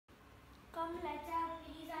Come, let's have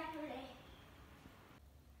pizza today.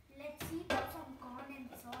 Let's heat up some corn and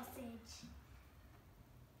sausage.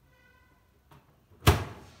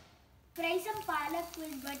 Fry some palak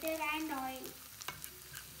with butter and oil.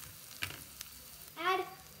 Add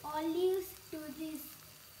olives to this.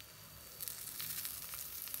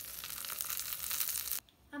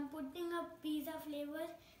 I'm putting up pizza flavor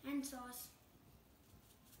and sauce.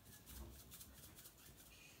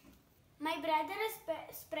 My brother is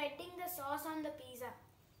spreading the sauce on the pizza.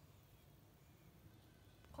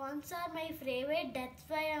 Corns are my favorite, that's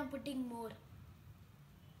why I'm putting more.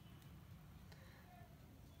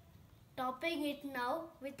 Topping it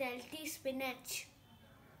now with healthy spinach.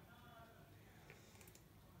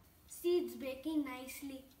 See, it's baking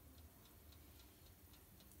nicely.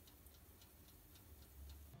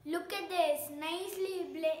 Look at this,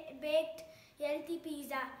 nicely baked healthy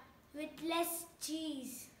pizza with less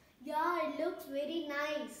cheese. Yeah, it looks very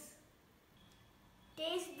nice.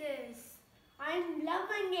 Taste this. I'm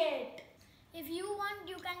loving it. If you want,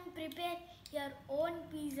 you can prepare your own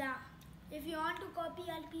pizza. If you want to copy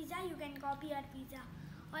our pizza, you can copy our pizza.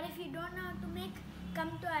 Or if you don't know how to make,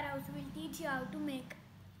 come to our house. We'll teach you how to make.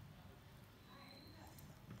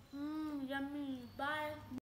 Yummy. Bye.